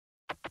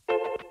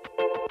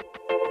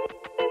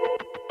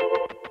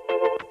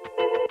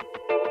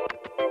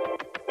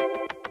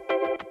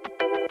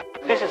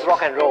is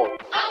rock and roll.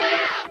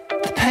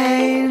 The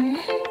pain,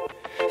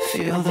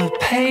 feel the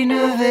pain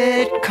of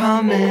it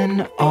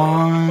coming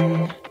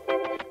on.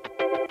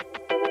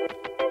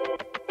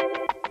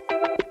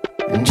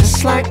 And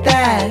just like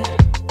that,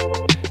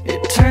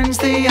 it turns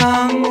the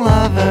young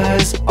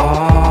lovers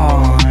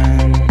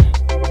on.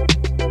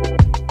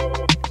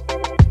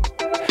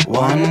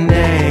 One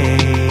day,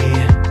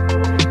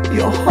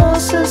 your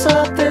horse is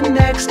up, the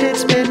next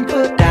it's been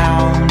put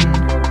down.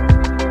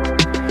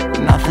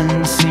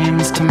 Nothing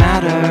seems to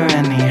matter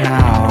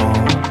anyhow.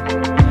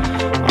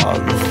 All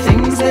the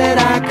things that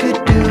I could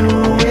do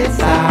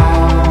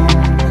without.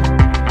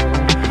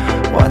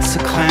 What's a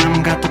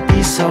clam got to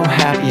be so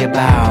happy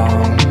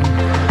about?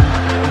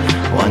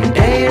 One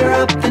day you're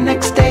up, the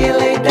next day you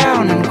lay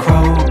down and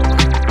croak.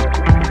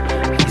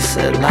 He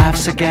said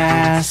life's a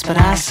gas, but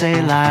I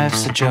say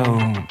life's a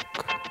joke.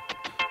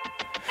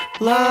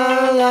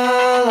 La la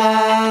la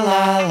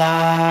la la.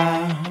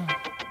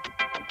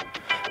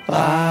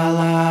 La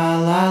la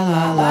la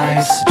la,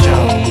 life's a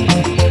joke.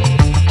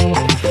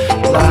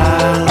 La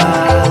la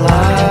la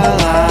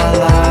la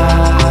la.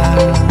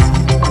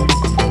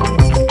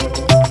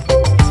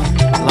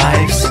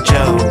 Life's a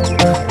joke.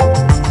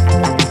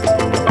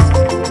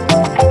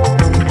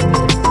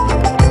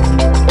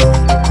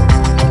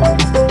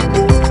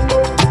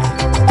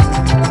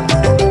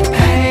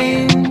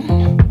 Pain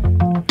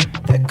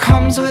that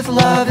comes with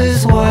love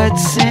is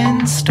what's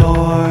in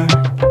store.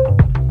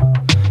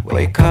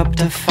 Wake up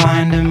to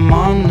find him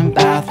on the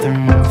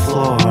bathroom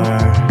floor.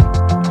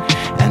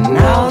 And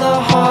now the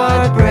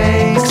heart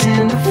breaks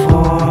into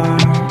four.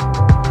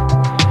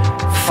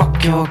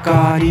 Fuck your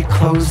God, he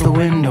closed the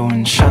window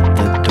and shut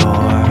the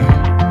door.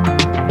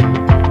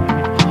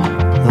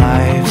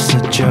 Life's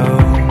a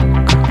joke.